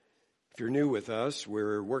If you're new with us,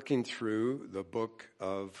 we're working through the book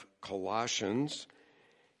of Colossians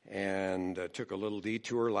and took a little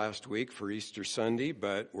detour last week for Easter Sunday,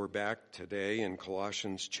 but we're back today in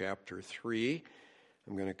Colossians chapter 3.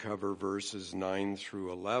 I'm going to cover verses 9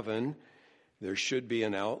 through 11. There should be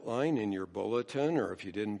an outline in your bulletin, or if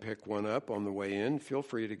you didn't pick one up on the way in, feel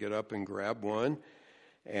free to get up and grab one.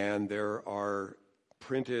 And there are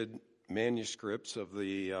printed manuscripts of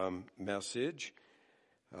the message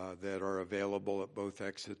that are available at both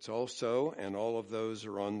exits also, and all of those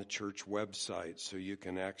are on the church website, so you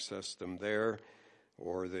can access them there,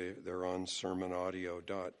 or they're on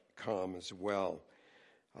sermonaudio.com as well.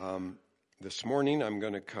 This morning I'm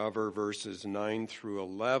going to cover verses 9 through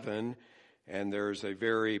 11, and there's a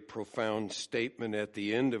very profound statement at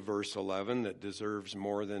the end of verse 11 that deserves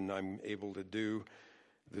more than I'm able to do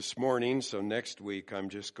this morning, so next week I'm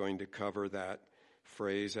just going to cover that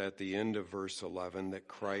phrase at the end of verse 11, that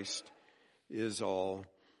Christ is all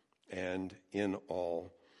and in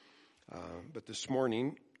all. But this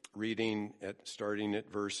morning, starting at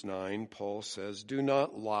verse 9, Paul says, "Do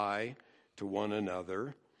not lie to one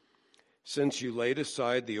another, since you laid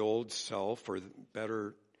aside the old self," or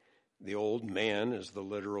better, the old man is the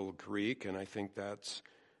literal Greek, and I think that's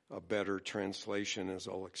a better translation, as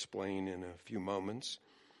I'll explain in a few moments.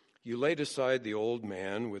 "You laid aside the old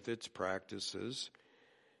man with its practices,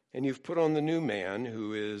 and you've put on the new man,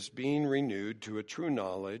 who is being renewed to a true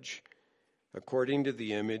knowledge according to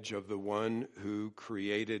the image of the one who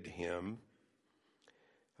created him."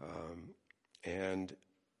 And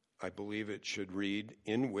I believe it should read,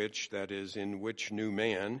 "in which," that is, in which new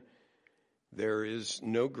man, "there is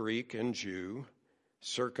no Greek and Jew,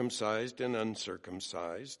 circumcised and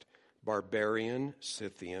uncircumcised, barbarian,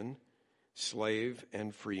 Scythian, slave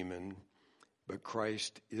and freeman, but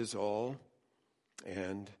Christ is all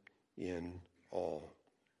and in all."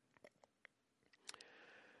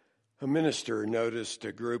 A minister noticed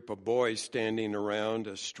a group of boys standing around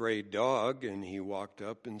a stray dog, and he walked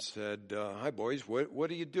up and said, "Hi, boys, what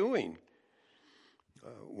are you doing?"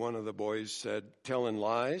 One of the boys said, "Telling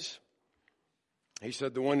lies." He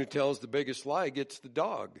said, "The one who tells the biggest lie gets the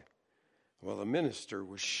dog." Well, the minister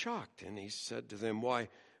was shocked, and he said to them, "Why,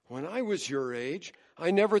 when I was your age, I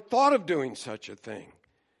never thought of doing such a thing."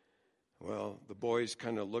 Well, the boys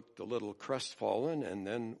kind of looked a little crestfallen, and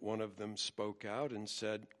then one of them spoke out and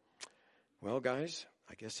said, "Well, guys,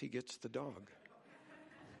 I guess he gets the dog."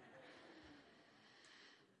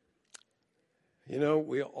 You know,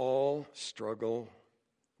 we all struggle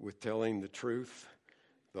with telling the truth,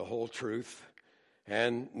 the whole truth,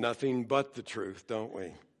 and nothing but the truth, don't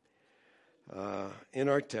we? In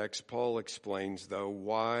our text, Paul explains, though,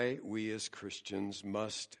 why we as Christians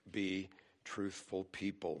must be truthful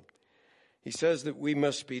people. He says that we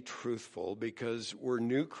must be truthful because we're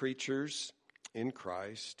new creatures in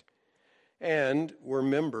Christ and we're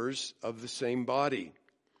members of the same body.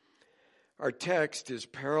 Our text is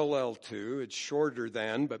parallel to, it's shorter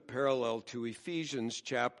than, but parallel to Ephesians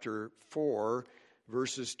chapter 4,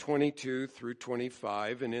 verses 22 through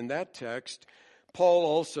 25. And in that text, Paul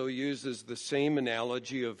also uses the same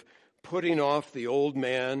analogy of putting off the old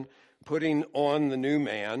man, putting on the new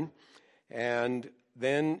man, and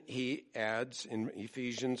then he adds in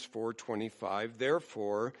Ephesians 4:25,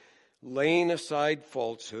 "Therefore, laying aside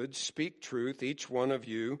falsehood, speak truth, each one of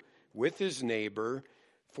you, with his neighbor,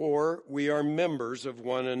 for we are members of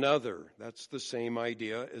one another." That's the same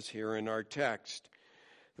idea as here in our text.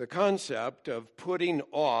 The concept of putting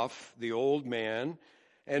off the old man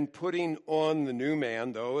and putting on the new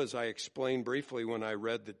man, though, as I explained briefly when I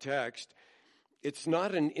read the text, it's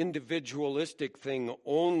not an individualistic thing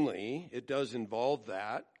only. It does involve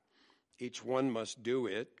that. Each one must do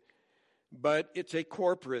it. But it's a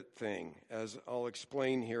corporate thing, as I'll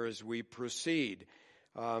explain here as we proceed.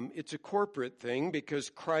 It's a corporate thing because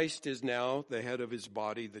Christ is now the head of his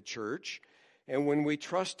body, the church. And when we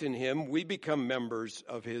trust in him, we become members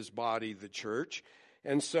of his body, the church.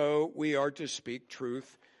 And so we are to speak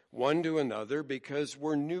truth one to another because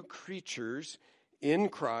we're new creatures in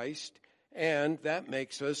Christ, and that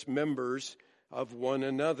makes us members of one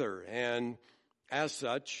another. And as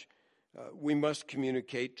such, we must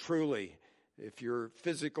communicate truly. If your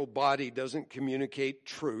physical body doesn't communicate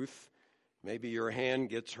truth, maybe your hand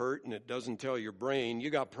gets hurt and it doesn't tell your brain, you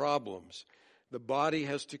got problems. The body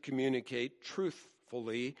has to communicate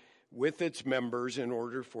truthfully with its members in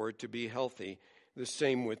order for it to be healthy. The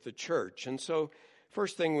same with the church. And so,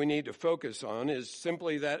 first thing we need to focus on is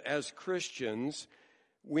simply that as Christians,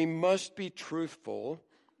 we must be truthful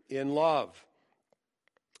in love.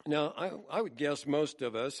 Now, I would guess most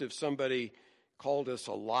of us, if somebody called us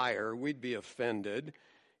a liar, we'd be offended.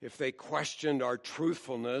 if they questioned our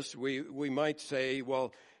truthfulness, we might say,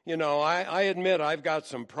 well, I admit I've got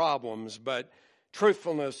some problems, but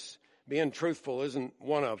truthfulness, being truthful isn't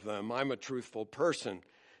one of them. I'm a truthful person.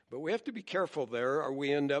 But we have to be careful there, or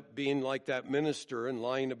we end up being like that minister and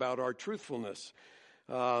lying about our truthfulness.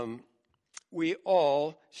 We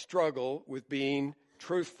all struggle with being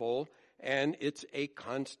truthful, and it's a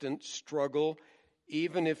constant struggle.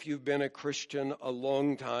 Even if you've been a Christian a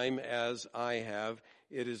long time, as I have,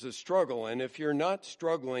 it is a struggle. And if you're not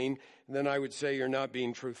struggling, then I would say you're not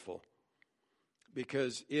being truthful,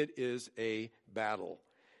 because it is a battle.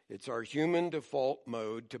 It's our human default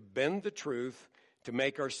mode to bend the truth to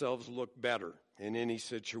make ourselves look better in any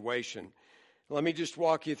situation. Let me just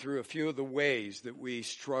walk you through a few of the ways that we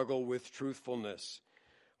struggle with truthfulness.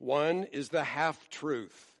 One is the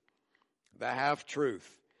half-truth. The half-truth.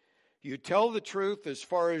 You tell the truth as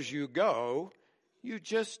far as you go. You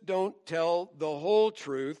just don't tell the whole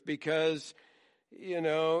truth because,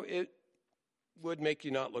 it would make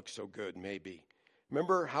you not look so good, maybe.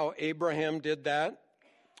 Remember how Abraham did that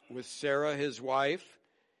with Sarah, his wife?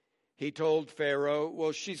 He told Pharaoh,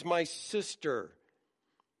 well, she's my sister.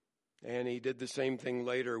 And he did the same thing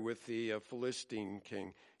later with the Philistine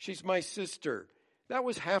king. She's my sister. That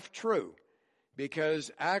was half true, because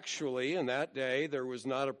actually in that day there was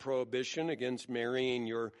not a prohibition against marrying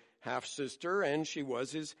your half-sister, and she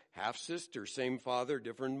was his half-sister, same father,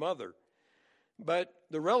 different mother. But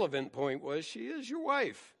the relevant point was she is your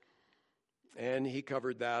wife, and he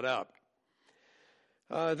covered that up.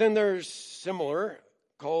 Then there's similar,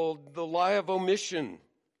 called the lie of omission.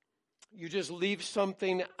 You just leave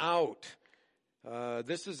something out.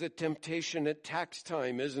 This is a temptation at tax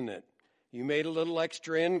time, isn't it? You made a little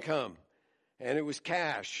extra income, and it was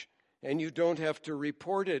cash, and you don't have to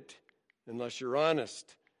report it unless you're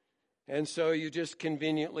honest. And so you just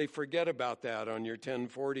conveniently forget about that on your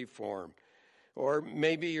 1040 form. Or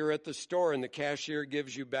maybe you're at the store and the cashier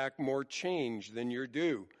gives you back more change than you're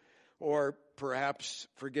due. Or perhaps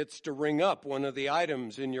forgets to ring up one of the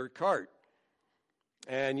items in your cart.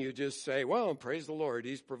 And you just say, well, praise the Lord,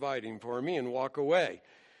 he's providing for me, and walk away.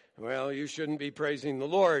 Well, you shouldn't be praising the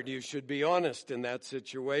Lord. You should be honest in that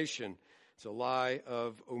situation. It's a lie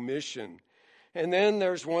of omission. And then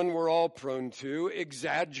there's one we're all prone to,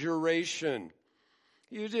 exaggeration.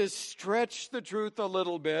 You just stretch the truth a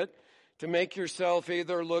little bit to make yourself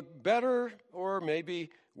either look better or maybe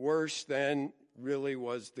worse than really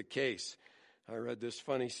was the case. I read this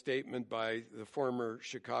funny statement by the former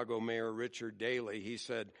Chicago Mayor Richard Daley. He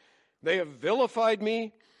said, they have vilified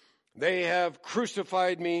me. They have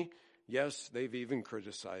crucified me. Yes, they've even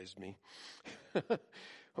criticized me.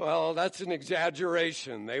 Well, that's an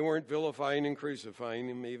exaggeration. They weren't vilifying and crucifying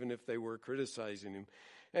him, even if they were criticizing him.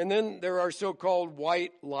 And then there are so-called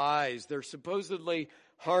white lies. They're supposedly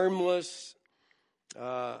harmless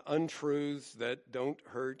untruths that don't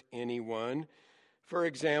hurt anyone. For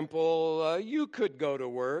example, you could go to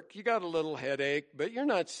work. You got a little headache, but you're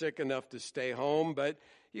not sick enough to stay home, but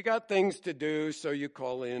you got things to do, so you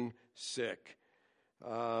call in sick.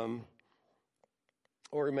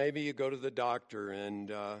 Or maybe you go to the doctor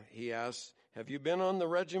and he asks, have you been on the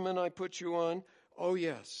regimen I put you on? Oh,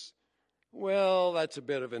 yes. Well, that's a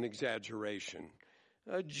bit of an exaggeration.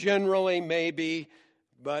 Generally, maybe,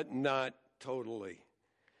 but not totally.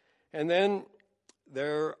 And then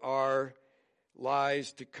there are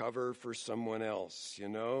lies to cover for someone else,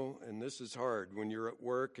 and this is hard when you're at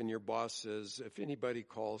work and your boss says, if anybody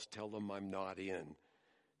calls, tell them I'm not in,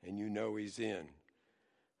 and he's in.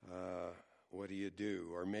 What do you do?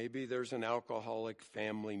 Or maybe there's an alcoholic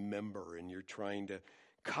family member and you're trying to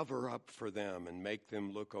cover up for them and make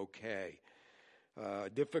them look okay. A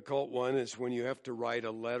difficult one is when you have to write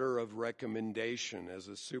a letter of recommendation as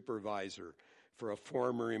a supervisor for a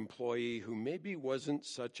former employee who maybe wasn't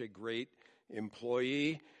such a great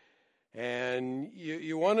employee, and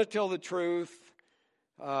you want to tell the truth,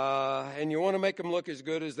 and you want to make them look as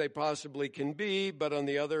good as they possibly can be, but on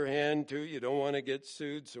the other hand, too, you don't want to get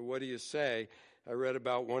sued, so what do you say? I read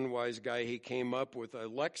about one wise guy. He came up with a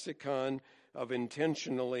lexicon of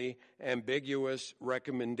intentionally ambiguous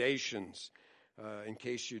recommendations. In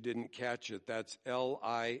case you didn't catch it, that's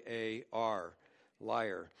L-I-A-R,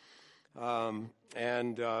 liar.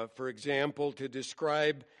 For example, to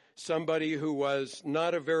describe somebody who was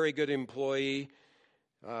not a very good employee,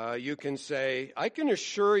 you can say, I can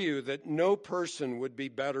assure you that no person would be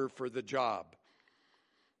better for the job.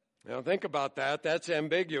 Now think about that. That's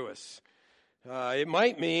ambiguous. It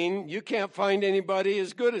might mean you can't find anybody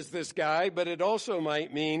as good as this guy, but it also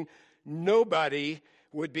might mean nobody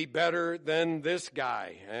would be better than this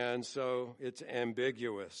guy. And so it's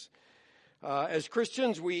ambiguous. As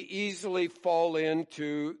Christians, we easily fall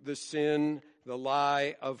into the sin, the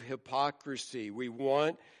lie of hypocrisy. We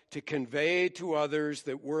want to convey to others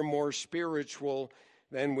that we're more spiritual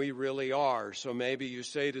than we really are. So maybe you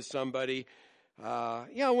say to somebody,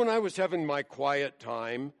 when I was having my quiet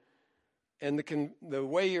time, and the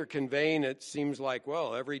way you're conveying it seems like,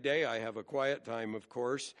 well, every day I have a quiet time, of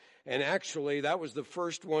course. And actually, that was the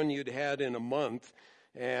first one you'd had in a month.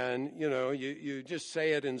 And, you just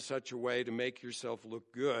say it in such a way to make yourself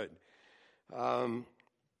look good.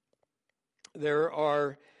 There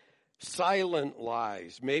are silent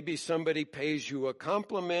lies. Maybe somebody pays you a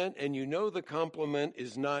compliment and you know the compliment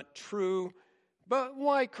is not true, but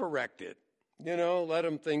why correct it? Let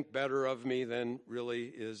them think better of me than really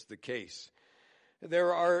is the case.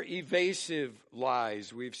 There are evasive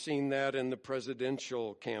lies. We've seen that in the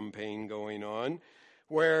presidential campaign going on,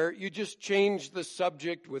 where you just change the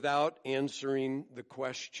subject without answering the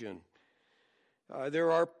question.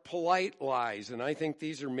 There are polite lies, and I think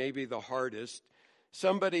these are maybe the hardest.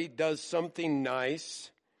 Somebody does something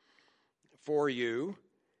nice for you,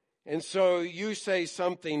 and so you say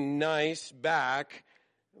something nice back,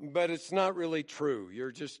 but it's not really true.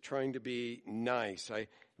 You're just trying to be nice. I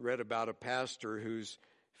read about a pastor whose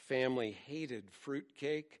family hated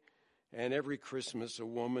fruitcake, and every Christmas a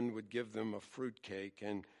woman would give them a fruitcake,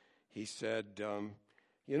 and he said,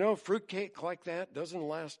 fruitcake like that doesn't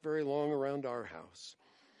last very long around our house.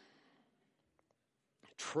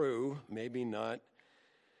 True, maybe not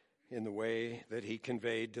in the way that he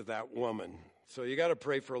conveyed to that woman. So you got to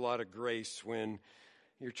pray for a lot of grace when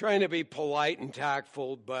you're trying to be polite and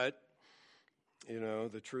tactful, but,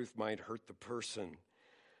 the truth might hurt the person.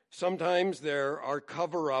 Sometimes there are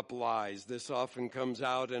cover-up lies. This often comes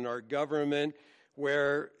out in our government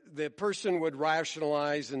where the person would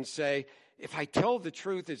rationalize and say, if I tell the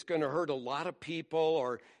truth, it's going to hurt a lot of people,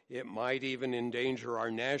 or it might even endanger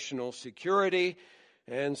our national security.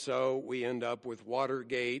 And so we end up with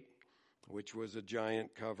Watergate, which was a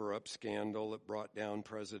giant cover-up scandal that brought down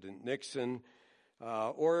President Nixon,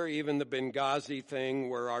 or even the Benghazi thing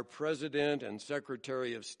where our president and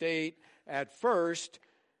Secretary of State at first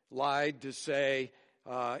lied to say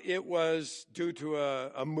it was due to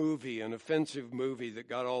a movie, an offensive movie that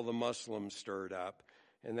got all the Muslims stirred up,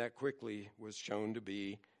 and that quickly was shown to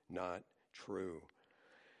be not true.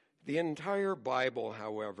 The entire Bible,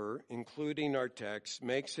 however, including our text,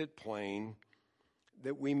 makes it plain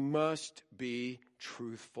that we must be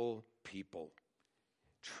truthful people.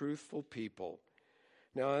 Truthful people.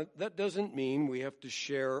 Now, that doesn't mean we have to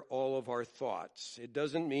share all of our thoughts. It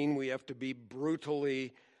doesn't mean we have to be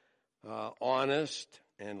brutally honest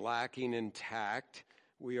and lacking in tact.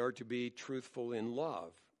 We are to be truthful in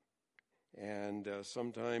love. And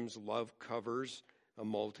sometimes love covers a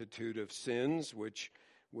multitude of sins, which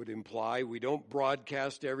would imply we don't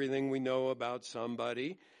broadcast everything we know about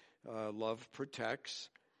somebody. Love protects.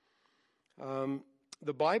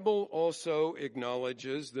 The Bible also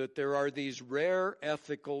acknowledges that there are these rare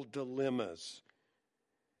ethical dilemmas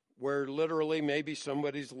where literally maybe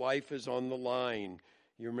somebody's life is on the line.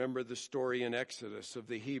 You remember the story in Exodus of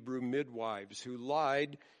the Hebrew midwives who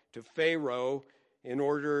lied to Pharaoh in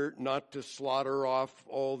order not to slaughter off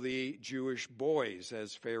all the Jewish boys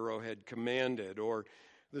as Pharaoh had commanded, or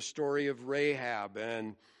the story of Rahab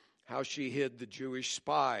and how she hid the Jewish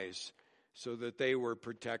spies so that they were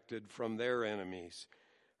protected from their enemies.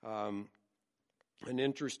 An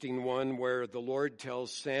interesting one where the Lord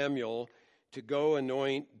tells Samuel to go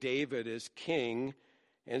anoint David as king,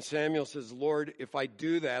 and Samuel says, Lord, if I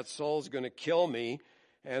do that, Saul's going to kill me.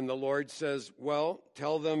 And the Lord says, well,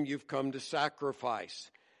 tell them you've come to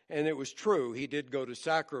sacrifice. And it was true. He did go to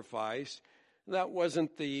sacrifice. That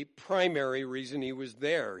wasn't the primary reason he was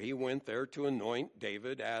there. He went there to anoint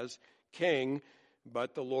David as king,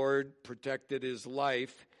 but the Lord protected his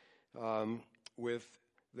life with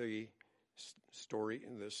the story,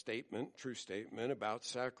 the statement, true statement about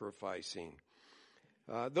sacrificing.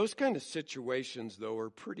 Those kind of situations, though,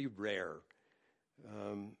 are pretty rare.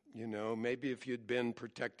 Maybe if you'd been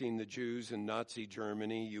protecting the Jews in Nazi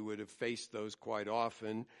Germany, you would have faced those quite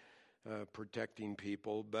often, protecting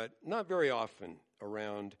people, but not very often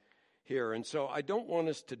around here. And so I don't want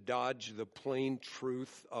us to dodge the plain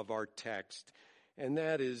truth of our text, and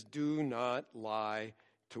that is, do not lie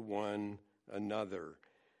to one another.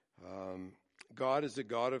 God is a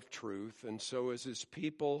God of truth, and so as his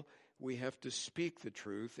people, we have to speak the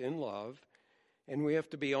truth in love, and we have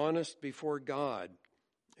to be honest before God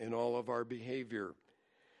in all of our behavior.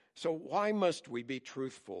 So why must we be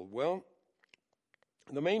truthful? Well,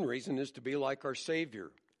 the main reason is to be like our Savior.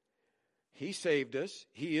 He saved us.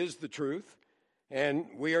 He is the truth. And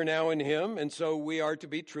we are now in him, and so we are to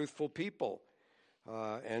be truthful people.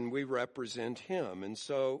 And we represent him. And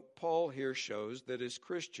so Paul here shows that as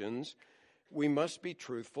Christians, we must be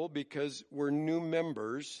truthful because we're new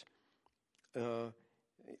members,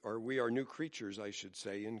 or we are new creatures, I should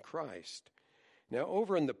say, in Christ. Now,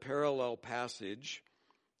 over in the parallel passage,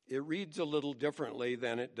 it reads a little differently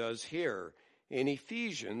than it does here. In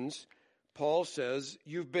Ephesians, Paul says,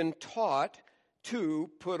 you've been taught to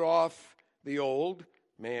put off the old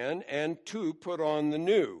man and to put on the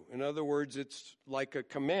new. In other words, it's like a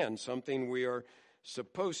command, something we are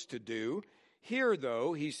supposed to do. Here,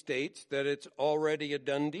 though, he states that it's already a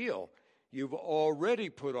done deal. You've already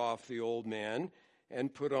put off the old man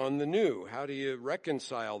and put on the new. How do you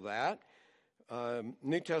reconcile that?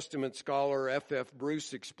 New Testament scholar F.F.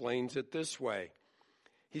 Bruce explains it this way.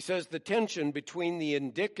 He says the tension between the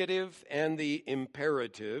indicative and the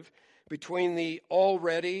imperative, between the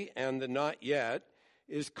already and the not yet,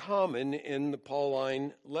 is common in the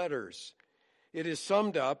Pauline letters. It is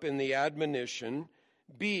summed up in the admonition,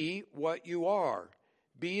 be what you are.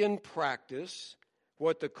 Be in practice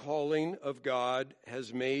what the calling of God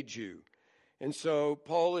has made you. And so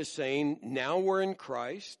Paul is saying, now we're in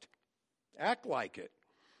Christ, act like it.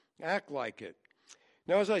 Act like it.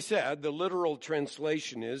 Now, as I said, the literal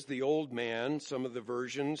translation is the old man. Some of the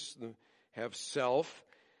versions have self.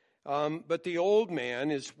 But the old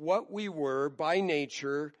man is what we were by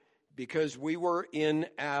nature because we were in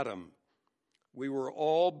Adam. We were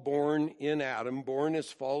all born in Adam, born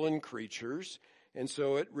as fallen creatures. And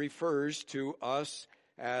so it refers to us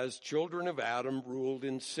as children of Adam ruled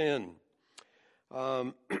in sin.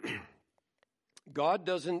 God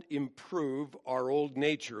doesn't improve our old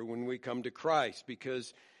nature when we come to Christ,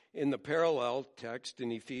 because in the parallel text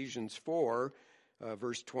in Ephesians 4,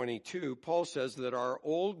 verse 22, Paul says that our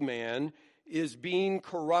old man is being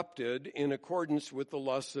corrupted in accordance with the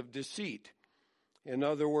lusts of deceit. In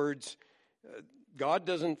other words, God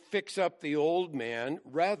doesn't fix up the old man.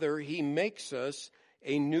 Rather, he makes us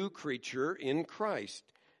a new creature in Christ,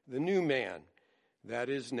 the new man. That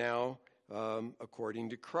is now according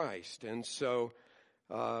to Christ. And so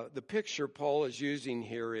the picture Paul is using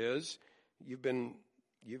here is,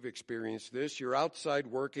 you've experienced this. You're outside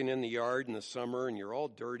working in the yard in the summer and you're all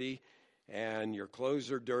dirty and your clothes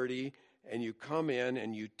are dirty, and you come in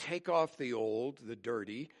and you take off the old, the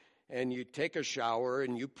dirty, and you take a shower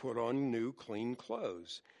and you put on new clean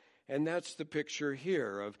clothes. And that's the picture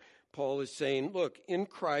here of Paul is saying, look, in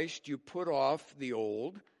Christ you put off the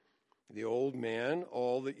old man,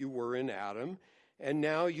 all that you were in Adam, and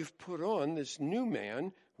now you've put on this new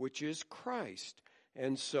man, which is Christ.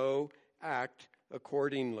 And so act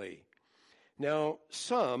accordingly. Now,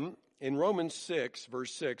 in Romans 6,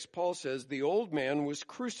 verse 6, Paul says the old man was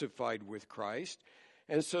crucified with Christ.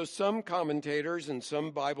 And so some commentators and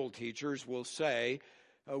some Bible teachers will say,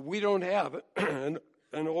 we don't have an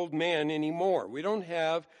old man anymore. We don't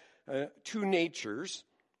have two natures,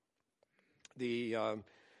 the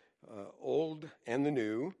old and the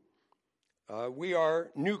new. We are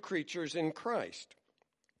new creatures in Christ.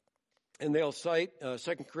 And they'll cite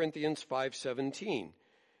 2 Corinthians 5:17.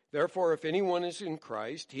 Therefore, if anyone is in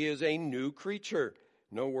Christ, he is a new creature.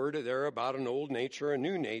 No word there about an old nature, a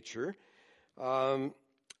new nature. I'm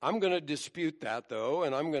going to dispute that, though,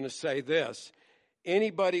 and I'm going to say this.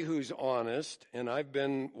 Anybody who's honest, and I've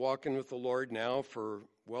been walking with the Lord now for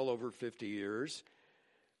well over 50 years,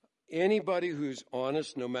 anybody who's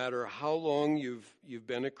honest, no matter how long you've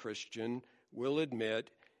been a Christian, will admit,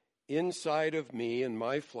 inside of me and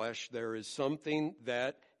my flesh, there is something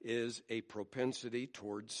that is a propensity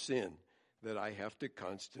towards sin that I have to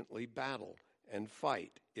constantly battle and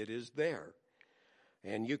fight. It is there.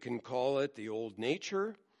 And you can call it the old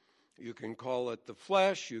nature, you can call it the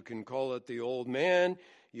flesh, you can call it the old man,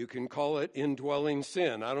 you can call it indwelling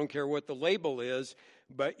sin. I don't care what the label is,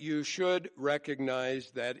 but you should recognize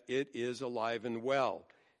that it is alive and well.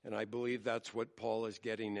 And I believe that's what Paul is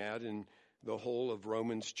getting at in the whole of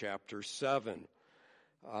Romans chapter 7.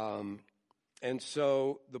 And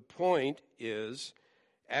so the point is,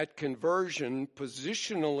 at conversion,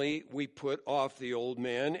 positionally we put off the old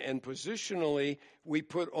man, and positionally we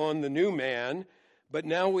put on the new man, but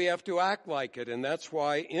now we have to act like it. And that's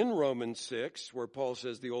why in Romans 6, where Paul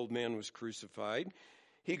says the old man was crucified,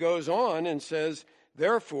 he goes on and says,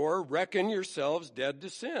 therefore, reckon yourselves dead to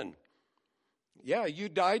sin. Yeah, you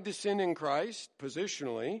died to sin in Christ,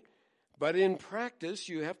 positionally, but in practice,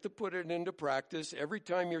 you have to put it into practice every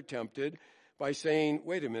time you're tempted by saying,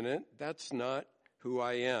 wait a minute, that's not who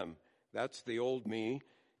I am. That's the old me.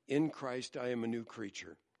 In Christ, I am a new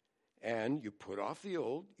creature. And you put off the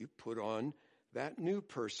old, you put on that new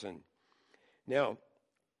person. Now,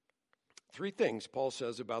 three things Paul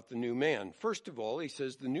says about the new man. First of all, he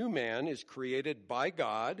says the new man is created by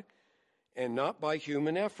God and not by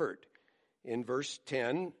human effort. In verse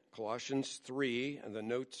 10, Colossians 3, and the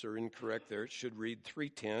notes are incorrect there, it should read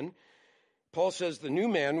 3:10. Paul says the new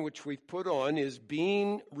man which we've put on is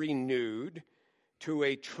being renewed to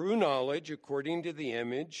a true knowledge according to the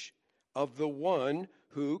image of the one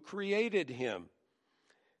who created him.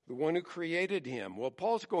 The one who created him. Well,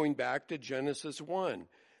 Paul's going back to Genesis 1.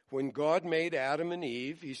 When God made Adam and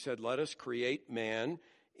Eve, he said, let us create man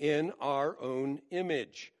in our own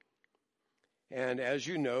image. And as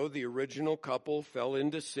you know, the original couple fell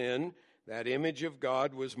into sin. That image of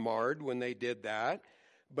God was marred when they did that.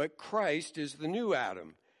 But Christ is the new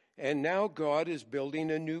Adam. And now God is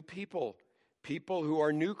building a new people who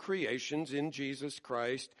are new creations in Jesus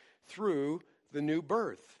Christ through the new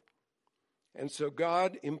birth. And so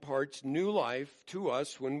God imparts new life to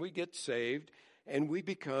us when we get saved, and we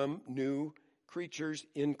become new creatures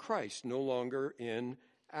in Christ, no longer in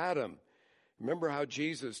Adam. Remember how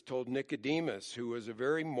Jesus told Nicodemus, who was a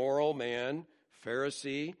very moral man,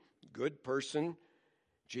 Pharisee, good person.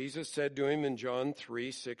 Jesus said to him in John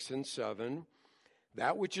 3:6 and 7,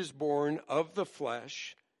 that which is born of the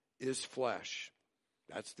flesh is flesh.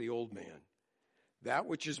 That's the old man. That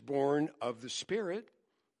which is born of the Spirit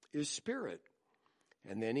is spirit.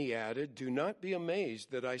 And then he added, do not be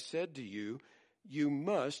amazed that I said to you, you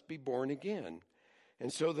must be born again.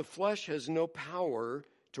 And so the flesh has no power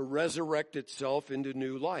to resurrect itself into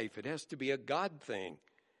new life. It has to be a God thing.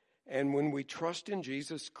 And when we trust in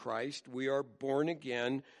Jesus Christ, we are born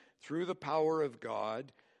again through the power of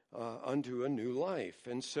God unto a new life.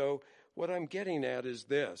 And so what I'm getting at is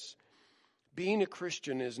this. Being a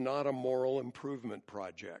Christian is not a moral improvement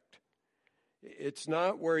project. It's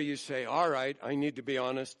not where you say, all right, I need to be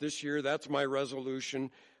honest. This year, that's my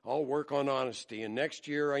resolution. I'll work on honesty. And next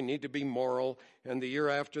year, I need to be moral. And the year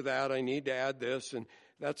after that, I need to add this. And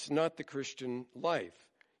that's not the Christian life.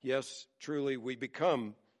 Yes, truly, we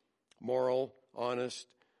become moral, honest,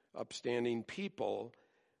 upstanding people.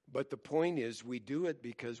 But the point is, we do it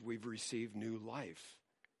because we've received new life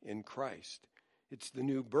in Christ. It's the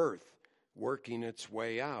new birth working its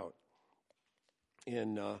way out.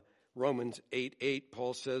 In Romans 8:8,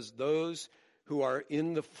 Paul says, those who are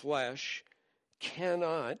in the flesh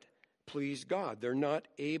cannot please God. They're not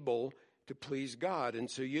able to please God. And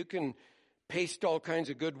so you can paste all kinds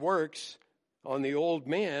of good works on the old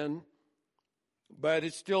man, but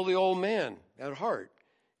it's still the old man at heart.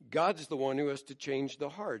 God's the one who has to change the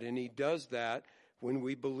heart, and he does that when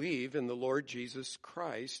we believe in the Lord Jesus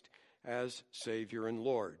Christ as Savior and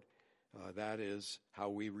Lord. That is how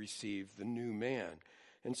we receive the new man.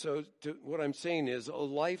 And so what I'm saying is a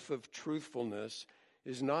life of truthfulness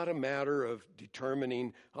is not a matter of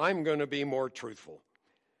determining, I'm going to be more truthful.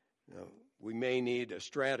 Now, we may need a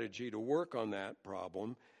strategy to work on that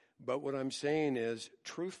problem, but what I'm saying is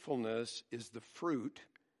truthfulness is the fruit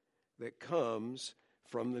that comes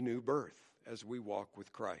from the new birth as we walk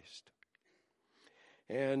with Christ.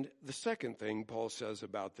 And the second thing Paul says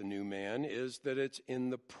about the new man is that it's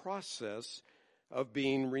in the process of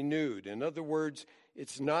being renewed. In other words,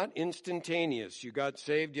 it's not instantaneous. You got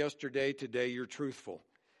saved yesterday, today you're truthful.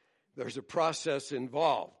 There's a process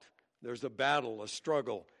involved. There's a battle, a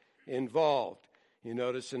struggle involved. You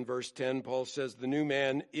notice in verse 10, Paul says the new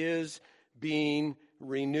man is being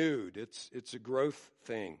renewed. It's a growth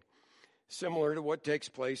thing, similar to what takes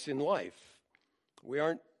place in life. We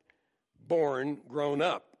aren't born grown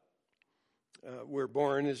up. We're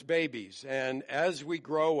born as babies. And as we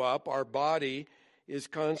grow up, our body is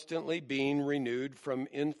constantly being renewed from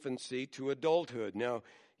infancy to adulthood. Now,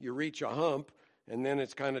 you reach a hump, and then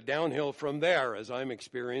it's kind of downhill from there, as I'm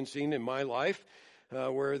experiencing in my life,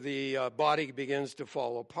 where the body begins to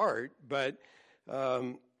fall apart. But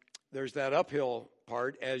there's that uphill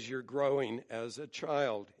part as you're growing as a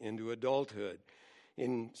child into adulthood.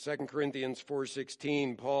 In 2 Corinthians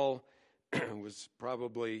 4:16, Paul was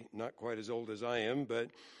probably not quite as old as I am,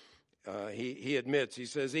 but he admits, he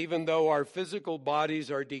says, even though our physical bodies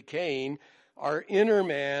are decaying, our inner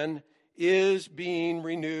man is being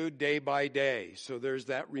renewed day by day. So there's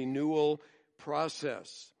that renewal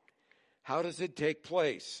process. How does it take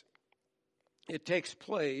place? It takes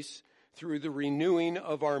place through the renewing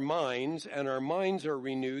of our minds, and our minds are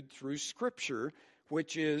renewed through Scripture,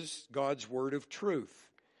 which is God's word of truth.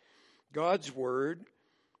 God's word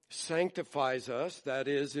sanctifies us, that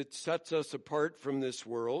is, it sets us apart from this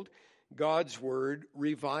world. God's word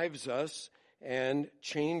revives us and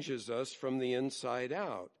changes us from the inside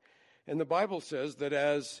out. And the Bible says that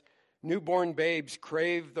as newborn babes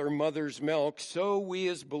crave their mother's milk, so we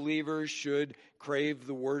as believers should crave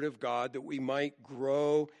the Word of God, that we might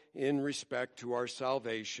grow in respect to our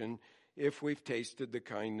salvation if we've tasted the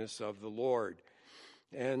kindness of the Lord.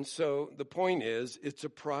 And so the point is, it's a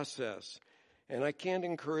process. And I can't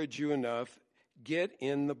encourage you enough, get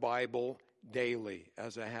in the Bible daily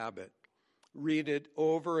as a habit. Read it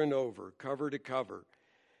over and over, cover to cover.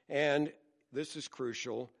 And this is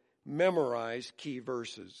crucial, memorize key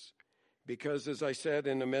verses. Because as I said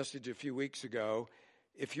in a message a few weeks ago,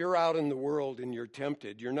 if you're out in the world and you're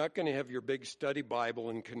tempted, you're not going to have your big study Bible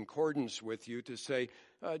in concordance with you to say,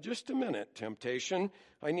 just a minute, temptation,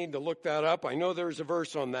 I need to look that up. I know there's a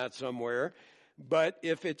verse on that somewhere. But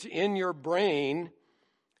if it's in your brain,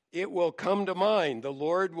 it will come to mind. The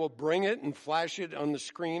Lord will bring it and flash it on the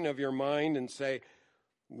screen of your mind and say,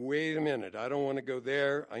 wait a minute, I don't want to go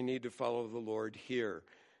there. I need to follow the Lord here.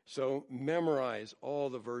 So memorize all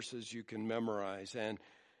the verses you can memorize. And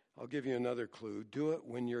I'll give you another clue. Do it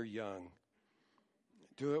when you're young.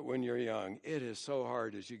 Do it when you're young. It is so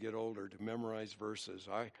hard as you get older to memorize verses.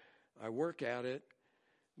 I work at it,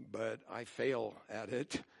 but I fail at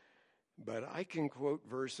it. But I can quote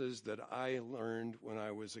verses that I learned when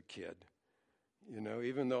I was a kid,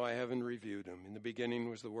 even though I haven't reviewed them. In the beginning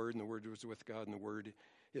was the Word, and the Word was with God, and the Word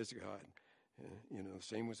is God. The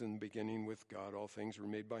same was in the beginning with God. All things were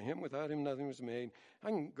made by Him. Without Him, nothing was made. I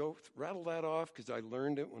can go rattle that off because I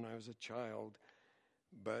learned it when I was a child,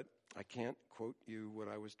 but I can't quote you what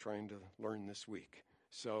I was trying to learn this week.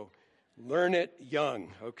 So learn it young,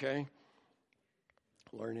 okay?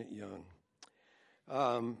 Learn it young.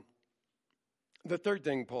 The third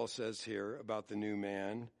thing Paul says here about the new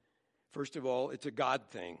man, first of all, it's a God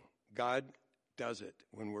thing. God does it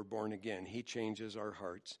when we're born again. He changes our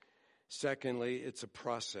hearts. Secondly, it's a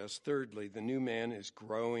process. Thirdly, the new man is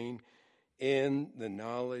growing in the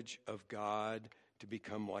knowledge of God to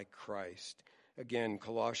become like Christ. Again,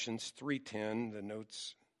 Colossians 3:10, the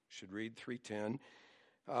notes should read 3:10.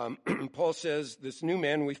 Paul says this new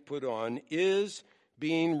man we've put on is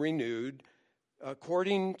being renewed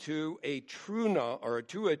according to a true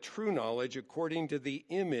knowledge, according to the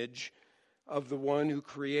image of the one who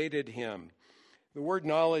created him. The word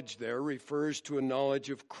knowledge there refers to a knowledge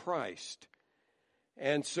of Christ.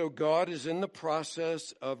 And so God is in the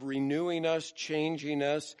process of renewing us, changing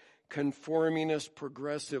us, conforming us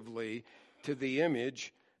progressively to the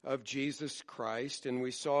image of Jesus Christ. And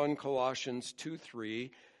we saw in Colossians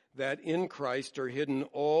 2:3 that in Christ are hidden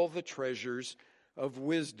all the treasures of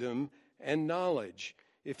wisdom and knowledge.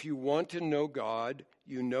 If you want to know God,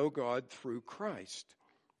 you know God through Christ.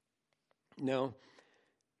 Now,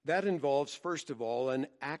 that involves, first of all, an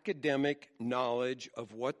academic knowledge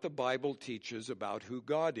of what the Bible teaches about who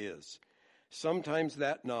God is. Sometimes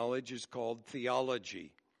that knowledge is called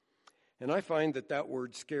theology. And I find that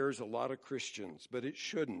word scares a lot of Christians, but it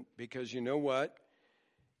shouldn't, because you know what?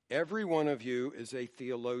 Every one of you is a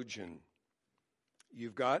theologian.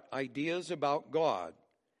 You've got ideas about God.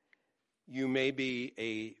 You may be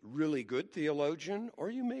a really good theologian, or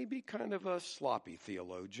you may be kind of a sloppy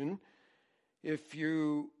theologian. If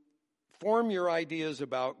you form your ideas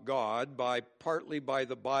about God partly by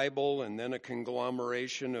the Bible and then a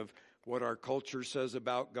conglomeration of what our culture says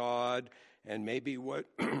about God and maybe what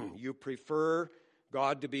you prefer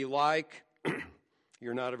God to be like,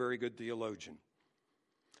 you're not a very good theologian.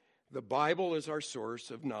 The Bible is our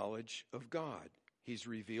source of knowledge of God. He's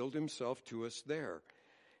revealed himself to us there.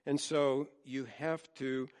 And so you have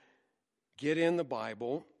to get in the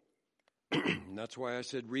Bible. That's why I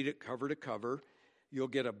said read it cover to cover. You'll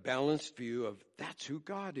get a balanced view of that's who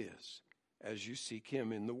God is as you seek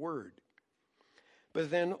him in the Word. But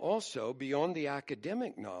then also, beyond the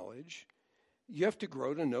academic knowledge, you have to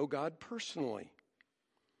grow to know God personally.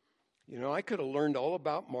 I could have learned all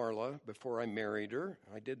about Marla before I married her.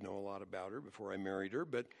 I did know a lot about her before I married her,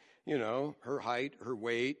 but, her height, her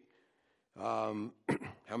weight,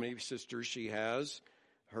 how many sisters she has,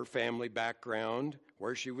 her family background,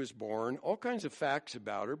 where she was born, all kinds of facts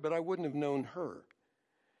about her, but I wouldn't have known her.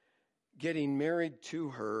 Getting married to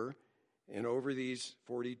her, and over these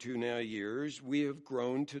 42 now years, we have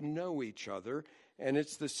grown to know each other, and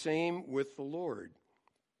it's the same with the Lord.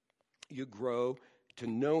 You grow to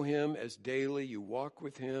know him as daily you walk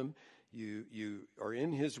with him. You are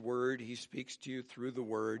in his word. He speaks to you through the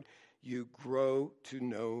word. You grow to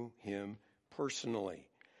know him personally.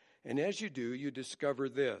 And as you do, you discover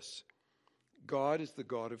this. God is the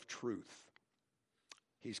God of truth.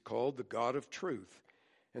 He's called the God of truth.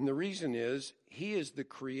 And the reason is he is the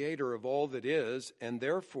creator of all that is, and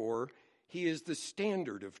therefore he is the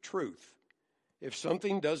standard of truth. If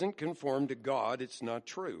something doesn't conform to God, it's not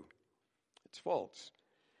true. It's false.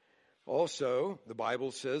 Also, the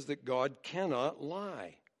Bible says that God cannot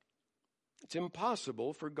lie. It's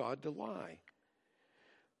impossible for God to lie.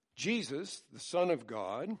 Jesus, the Son of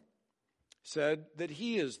God, said that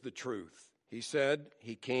he is the truth. He said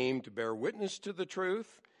he came to bear witness to the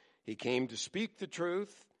truth. He came to speak the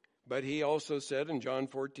truth. But he also said in John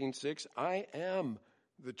 14:6, I am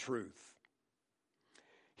the truth.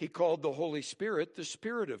 He called the Holy Spirit the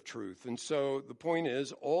Spirit of truth. And so the point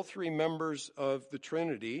is, all three members of the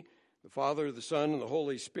Trinity, the Father, the Son, and the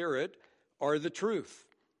Holy Spirit, are the truth.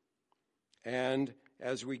 And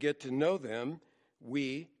as we get to know them,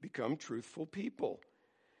 we become truthful people.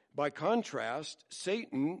 By contrast,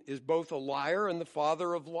 Satan is both a liar and the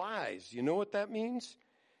father of lies. You know what that means?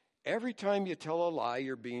 Every time you tell a lie,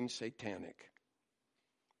 you're being satanic.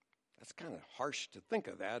 That's kind of harsh to think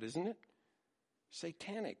of that, isn't it?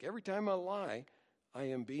 Satanic. Every time I lie, I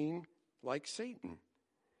am being like Satan.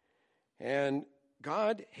 And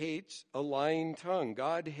God hates a lying tongue.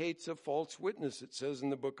 God hates a false witness, it says in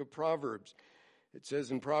the book of Proverbs. It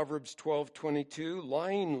says in Proverbs 12:22,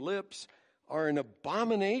 lying lips are an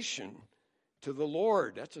abomination to the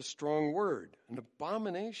Lord. That's a strong word, an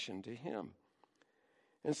abomination to him.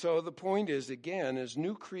 And so the point is, again, as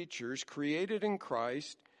new creatures created in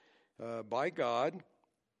Christ by God,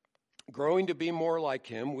 growing to be more like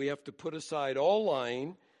him, we have to put aside all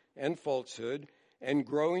lying and falsehood and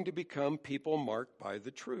growing to become people marked by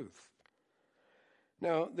the truth.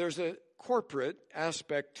 Now, there's a corporate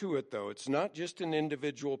aspect to it, though. It's not just an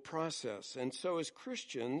individual process. And so as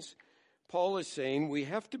Christians, Paul is saying we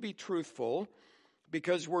have to be truthful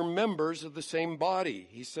because we're members of the same body.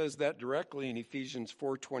 He says that directly in Ephesians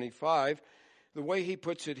 4:25. The way he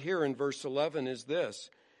puts it here in verse 11 is this.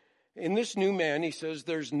 In this new man, he says,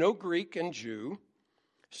 there's no Greek and Jew,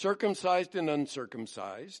 circumcised and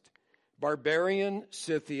uncircumcised, barbarian,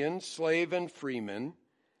 Scythian, slave and freeman,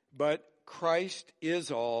 but Christ is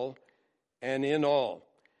all and in all.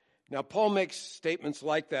 Now, Paul makes statements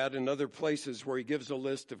like that in other places where he gives a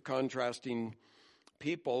list of contrasting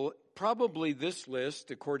people. Probably this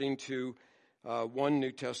list, according to one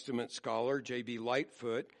New Testament scholar, J.B.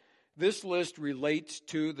 Lightfoot, this list relates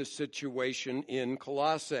to the situation in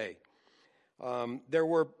Colossae. There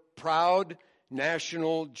were proud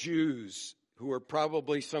national Jews who were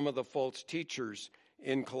probably some of the false teachers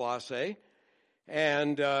in Colossae.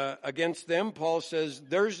 And against them, Paul says,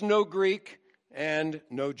 there's no Greek and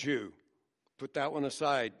no Jew. Put that one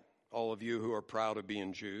aside, all of you who are proud of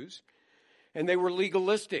being Jews. And they were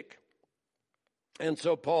legalistic. And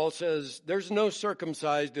so Paul says, there's no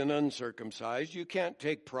circumcised and uncircumcised. You can't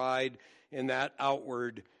take pride in that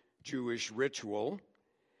outward Jewish ritual.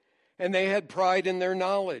 And they had pride in their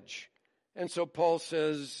knowledge. And so Paul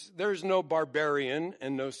says, there's no barbarian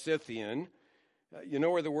and no Scythian. You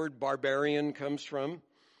know where the word barbarian comes from?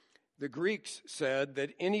 The Greeks said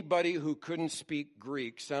that anybody who couldn't speak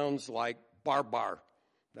Greek sounds like barbar.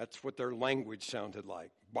 That's what their language sounded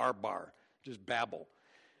like, barbar, just babble.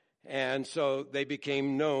 And so they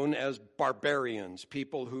became known as barbarians,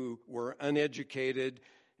 people who were uneducated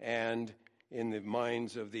and in the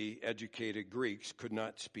minds of the educated Greeks could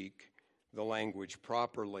not speak the language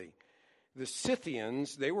properly. The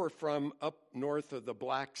Scythians, they were from up north of the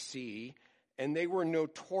Black Sea, and they were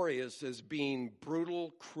notorious as being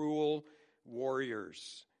brutal, cruel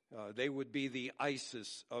warriors. They would be the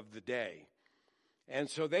ISIS of the day. And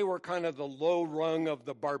so they were kind of the low rung of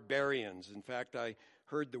the barbarians. In fact, I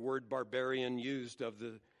heard the word barbarian used of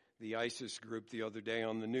the ISIS group the other day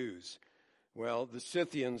on the news. Well, the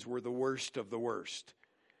Scythians were the worst of the worst.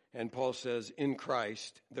 And Paul says, in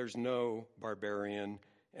Christ, there's no barbarian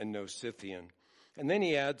and no Scythian. And then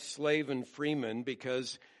he adds slave and freeman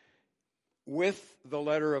because with the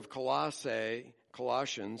letter of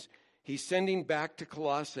Colossians, he's sending back to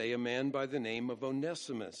Colossae a man by the name of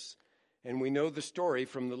Onesimus. And we know the story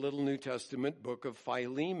from the little New Testament book of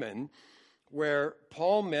Philemon, where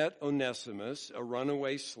Paul met Onesimus, a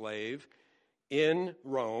runaway slave, in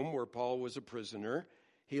Rome, where Paul was a prisoner.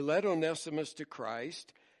 He led Onesimus to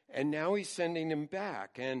Christ, and now he's sending him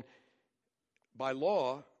back. And by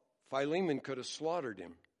law, Philemon could have slaughtered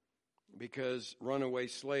him because runaway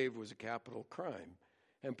slave was a capital crime.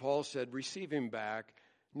 And Paul said, receive him back,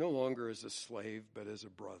 no longer as a slave, but as a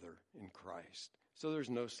brother in Christ. So there's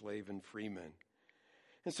no slave and freeman.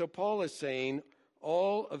 And so Paul is saying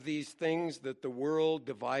all of these things that the world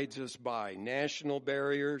divides us by, national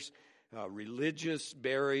barriers, religious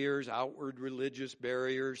barriers, outward religious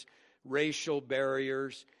barriers, racial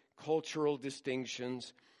barriers, cultural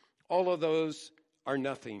distinctions, all of those are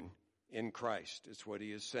nothing in Christ, is what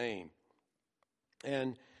he is saying.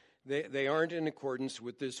 And They aren't in accordance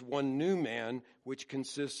with this one new man, which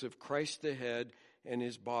consists of Christ the head and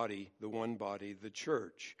his body, the one body, the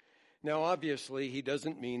church. Now, obviously, he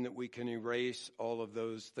doesn't mean that we can erase all of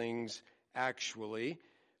those things actually.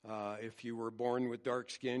 If you were born with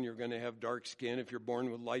dark skin, you're going to have dark skin. If you're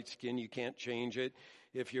born with light skin, you can't change it.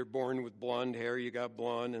 If you're born with blonde hair, you got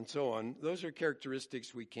blonde, and so on. Those are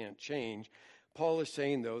characteristics we can't change. Paul is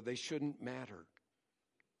saying, though, they shouldn't matter.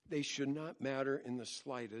 They should not matter in the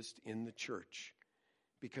slightest in the church,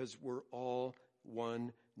 because we're all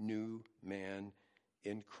one new man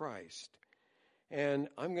in Christ. And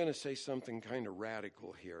I'm going to say something kind of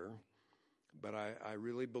radical here, but I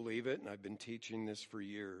really believe it, and I've been teaching this for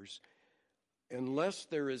years. Unless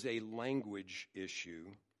there is a language issue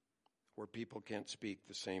where people can't speak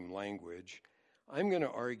the same language, I'm going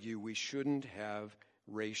to argue we shouldn't have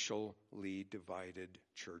racially divided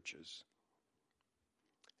churches.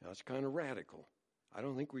 Now, it's kind of radical. I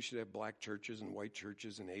don't think we should have black churches and white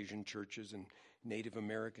churches and Asian churches and Native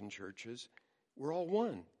American churches. We're all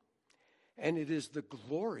one. And it is the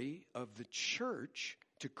glory of the church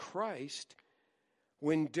to Christ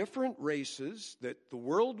when different races that the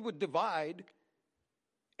world would divide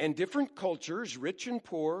and different cultures, rich and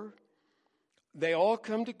poor, they all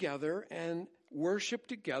come together and worship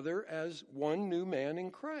together as one new man in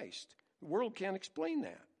Christ. The world can't explain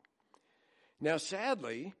that. Now,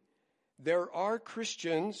 sadly, there are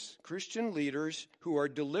Christian leaders who are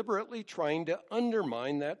deliberately trying to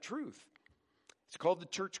undermine that truth. It's called the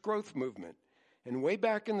church growth movement. And way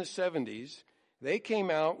back in the 70s, they came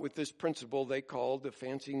out with this principle they called, the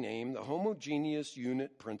fancy name, the homogeneous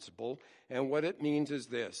unit principle. And what it means is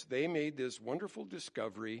this. They made this wonderful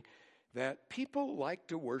discovery that people like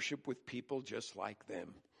to worship with people just like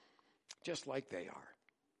them, just like they are.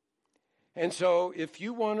 And so if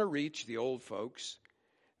you want to reach the old folks,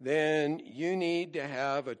 then you need to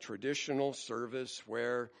have a traditional service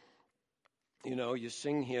where, you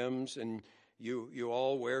sing hymns and you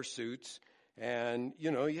all wear suits. And,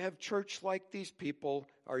 you have church like these people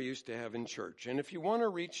are used to having church. And if you want to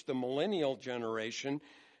reach the millennial generation,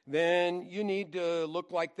 then you need to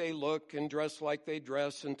look like they look and dress like they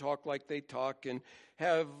dress and talk like they talk and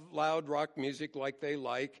have loud rock music like they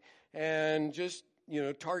like and just,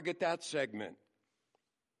 target that segment.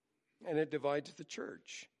 And it divides the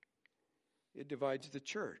church. It divides the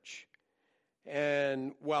church.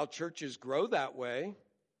 And while churches grow that way,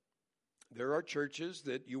 there are churches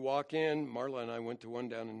that you walk in. Marla and I went to one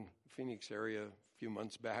down in the Phoenix area a few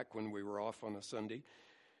months back when we were off on a Sunday.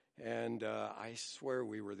 And I swear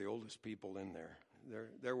we were the oldest people in there.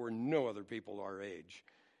 There were no other people our age.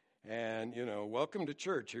 And, welcome to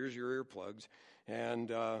church. Here's your earplugs. And,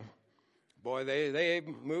 boy, they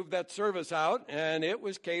moved that service out, and it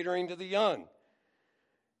was catering to the young.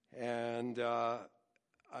 And,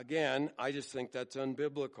 again, I just think that's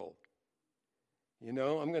unbiblical. I'm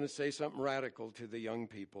going to say something radical to the young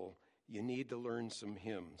people. You need to learn some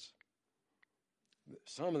hymns.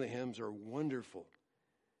 Some of the hymns are wonderful.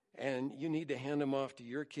 And you need to hand them off to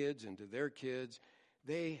your kids and to their kids.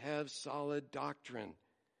 They have solid doctrine.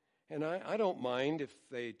 And I don't mind if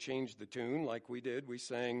they change the tune like we did. We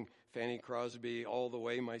sang Fanny Crosby, All the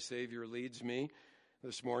Way My Savior Leads Me,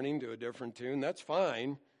 this morning to a different tune. That's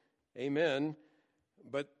fine. Amen.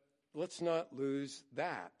 But let's not lose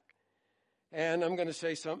that. And I'm going to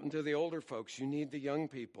say something to the older folks. You need the young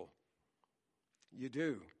people. You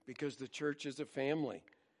do, because the church is a family.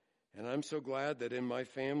 And I'm so glad that in my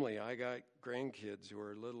family I got grandkids who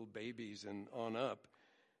are little babies and on up,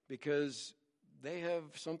 because they have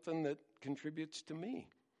something that contributes to me.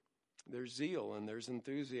 There's zeal and there's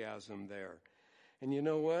enthusiasm there. And you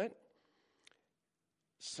know what?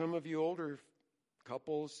 Some of you older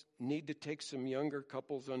couples need to take some younger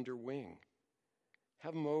couples under wing.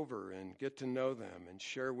 Have them over and get to know them and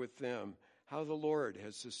share with them how the Lord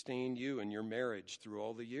has sustained you and your marriage through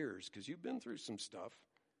all the years, because you've been through some stuff.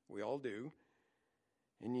 We all do.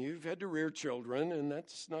 And you've had to rear children, and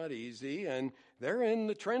that's not easy. And they're in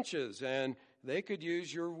the trenches, and they could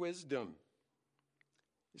use your wisdom.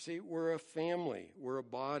 You see, we're a family. We're a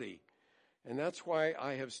body. And that's why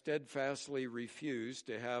I have steadfastly refused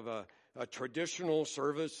to have a traditional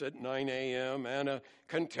service at 9 a.m. and a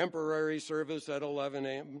contemporary service at 11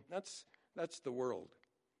 a.m. That's the world,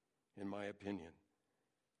 in my opinion.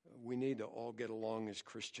 We need to all get along as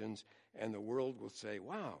Christians, and the world will say,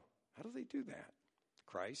 wow, how do they do that?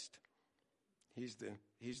 Christ, he's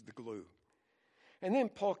the glue. And then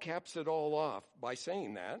Paul caps it all off by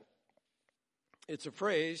saying that. It's a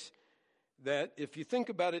phrase that, if you think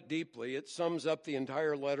about it deeply, it sums up the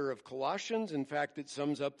entire letter of Colossians. In fact, it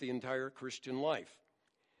sums up the entire Christian life.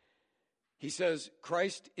 He says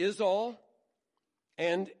Christ is all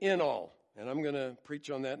and in all. And I'm going to preach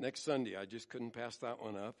on that next Sunday. I just couldn't pass that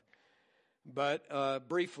one up. But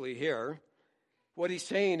briefly here, what he's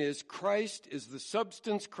saying is Christ is the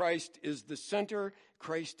substance, Christ is the center,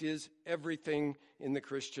 Christ is everything in the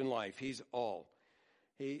Christian life. He's all.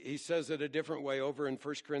 He says it a different way over in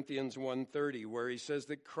 1 Corinthians 1:30, where he says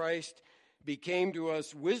that Christ became to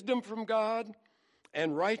us wisdom from God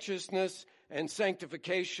and righteousness and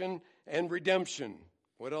sanctification and redemption.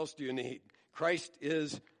 What else do you need? Christ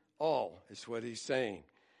is all, is what he's saying.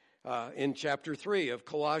 In chapter 3 of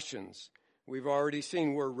Colossians, we've already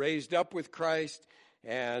seen we're raised up with Christ,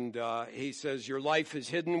 and he says your life is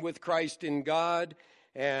hidden with Christ in God,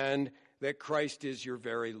 and that Christ is your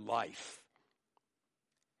very life.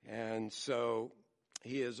 And so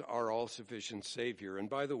he is our all-sufficient Savior. And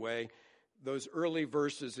by the way, those early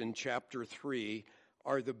verses in chapter 3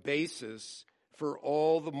 are the basis for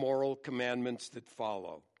all the moral commandments that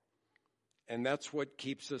follow. And that's what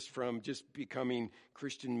keeps us from just becoming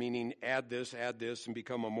Christian, meaning add this, and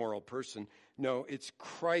become a moral person. No, it's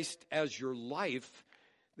Christ as your life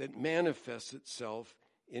that manifests itself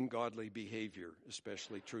in godly behavior,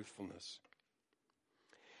 especially truthfulness.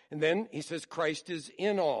 And then he says Christ is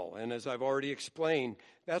in all. And as I've already explained,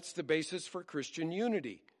 that's the basis for Christian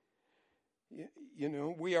unity. You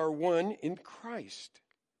know, we are one in Christ.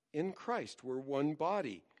 In Christ, we're one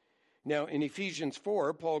body. Now, in Ephesians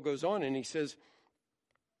 4, Paul goes on and he says,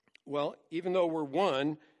 well, even though we're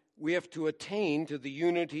one, we have to attain to the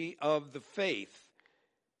unity of the faith,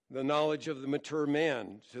 the knowledge of the mature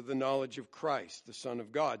man, to the knowledge of Christ, the Son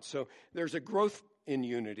of God. So there's a growth in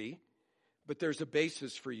unity, but there's a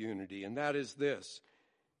basis for unity, and that is this.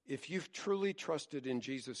 If you've truly trusted in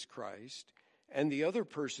Jesus Christ, and the other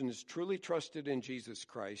person is truly trusted in Jesus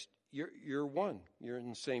Christ, you're one. You're in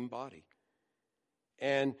the same body.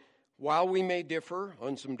 And while we may differ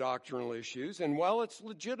on some doctrinal issues, and while it's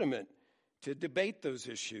legitimate to debate those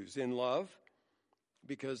issues in love,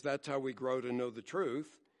 because that's how we grow to know the truth,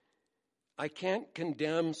 I can't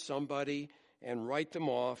condemn somebody and write them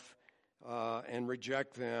off and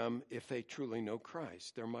reject them if they truly know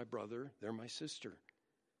Christ. They're my brother, they're my sister.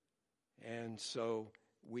 And so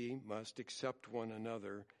we must accept one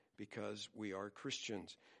another because we are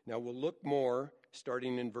Christians. Now we'll look more,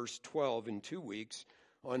 starting in verse 12 in 2 weeks,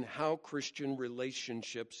 on how Christian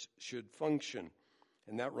relationships should function.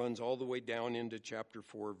 And that runs all the way down into chapter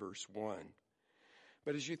 4, verse 1.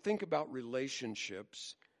 But as you think about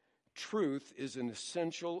relationships, truth is an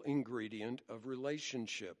essential ingredient of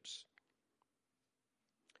relationships.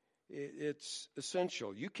 It's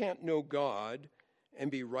essential. You can't know God and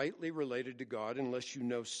be rightly related to God unless you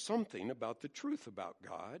know something about the truth about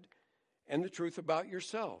God and the truth about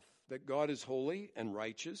yourself, that God is holy and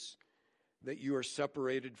righteous, that you are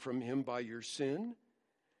separated from him by your sin,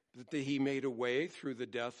 that he made a way through the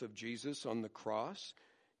death of Jesus on the cross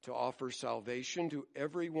to offer salvation to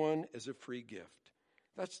everyone as a free gift.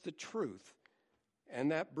 That's the truth.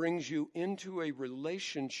 And that brings you into a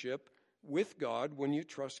relationship with God when you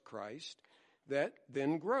trust Christ that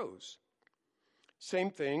then grows.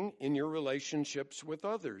 Same thing in your relationships with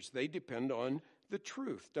others. They depend on the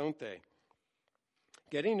truth, don't they?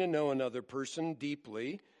 Getting to know another person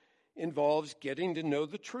deeply involves getting to know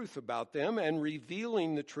the truth about them and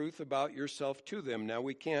revealing the truth about yourself to them. Now,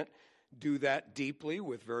 we can't do that deeply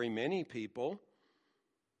with very many people,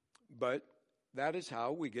 but that is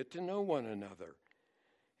how we get to know one another.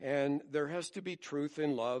 And there has to be truth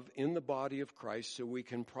and love in the body of Christ so we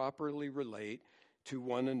can properly relate to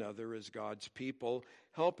one another as God's people,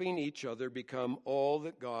 helping each other become all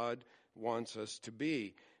that God wants us to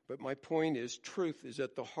be. But my point is, truth is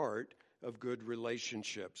at the heart of good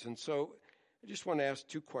relationships. And so I just want to ask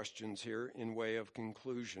 2 questions here in way of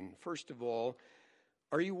conclusion. First of all,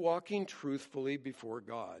 are you walking truthfully before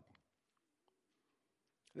God?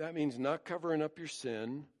 That means not covering up your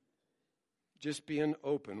sin, just being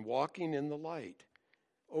open, walking in the light,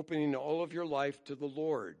 opening all of your life to the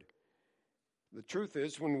Lord. The truth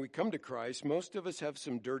is, when we come to Christ, most of us have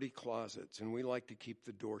some dirty closets, and we like to keep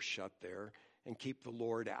the door shut there and keep the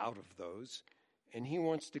Lord out of those. And he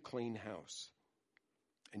wants to clean house.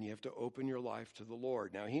 And you have to open your life to the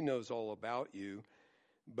Lord. Now, he knows all about you,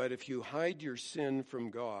 but if you hide your sin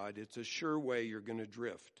from God, it's a sure way you're going to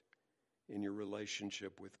drift in your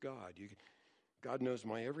relationship with God. God knows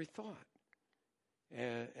my every thought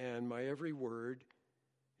and my every word,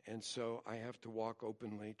 and so I have to walk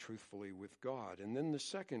openly, truthfully with God. And then the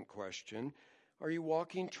second question, are you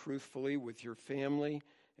walking truthfully with your family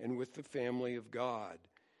and with the family of God?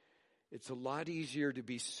 It's a lot easier to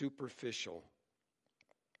be superficial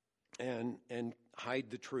and hide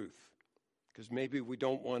the truth. because maybe we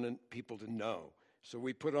don't want people to know. So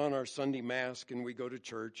we put on our Sunday mask and we go to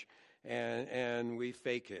church and we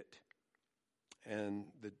fake it. And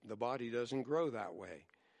the body doesn't grow that way.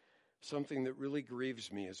 Something that really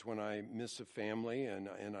grieves me is when I miss a family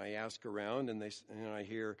and I ask around and I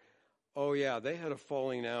hear, oh yeah, they had a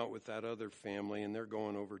falling out with that other family and they're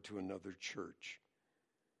going over to another church.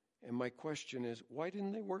 And my question is, why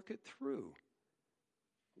didn't they work it through?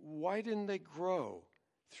 Why didn't they grow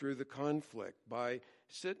through the conflict by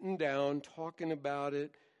sitting down, talking about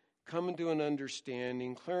it, coming to an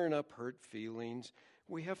understanding, clearing up hurt feelings?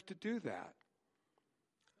 We have to do that.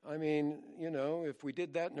 I mean, if we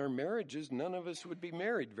did that in our marriages, none of us would be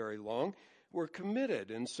married very long. We're committed,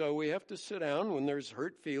 and so we have to sit down when there's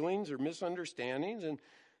hurt feelings or misunderstandings and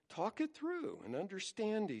talk it through and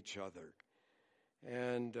understand each other.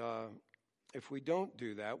 And if we don't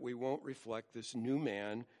do that, we won't reflect this new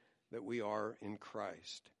man that we are in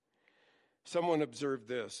Christ. Someone observed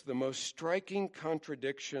this: the most striking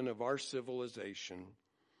contradiction of our civilization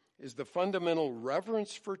is the fundamental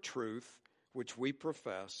reverence for truth which we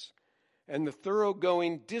profess, and the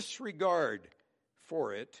thoroughgoing disregard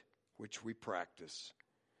for it which we practice.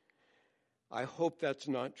 I hope that's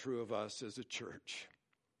not true of us as a church,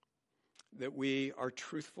 that we are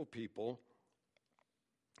truthful people,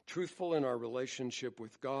 truthful in our relationship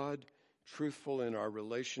with God, truthful in our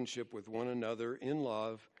relationship with one another in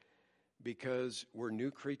love, because we're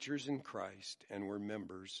new creatures in Christ and we're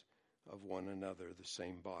members of one another, the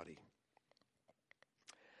same body.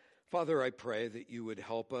 Father, I pray that you would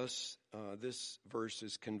help us. This verse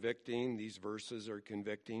is convicting. These verses are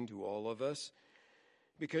convicting to all of us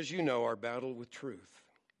because you know our battle with truth.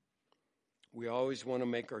 We always want to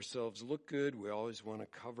make ourselves look good. We always want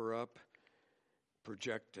to cover up,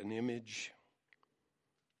 project an image,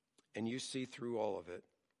 and you see through all of it.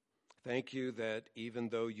 Thank you that even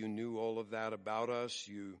though you knew all of that about us,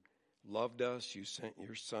 you loved us, you sent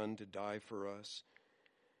your Son to die for us.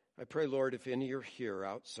 I pray, Lord, if any are here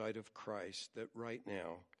outside of Christ, that right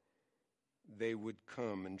now they would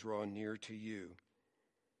come and draw near to you,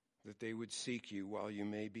 that they would seek you while you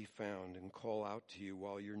may be found and call out to you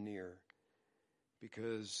while you're near,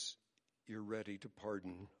 because you're ready to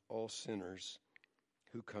pardon all sinners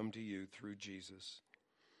who come to you through Jesus.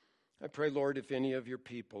 I pray, Lord, if any of your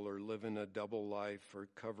people are living a double life or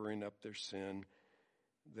covering up their sin,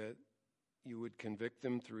 that you would convict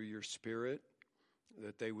them through your Spirit,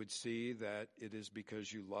 that they would see that it is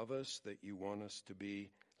because you love us, that you want us to be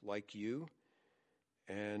like you,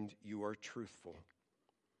 and you are truthful.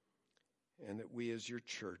 And that we as your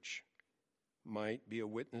church might be a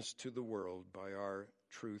witness to the world by our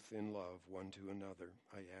truth in love one to another.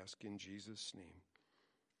 I ask in Jesus' name.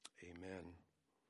 Amen.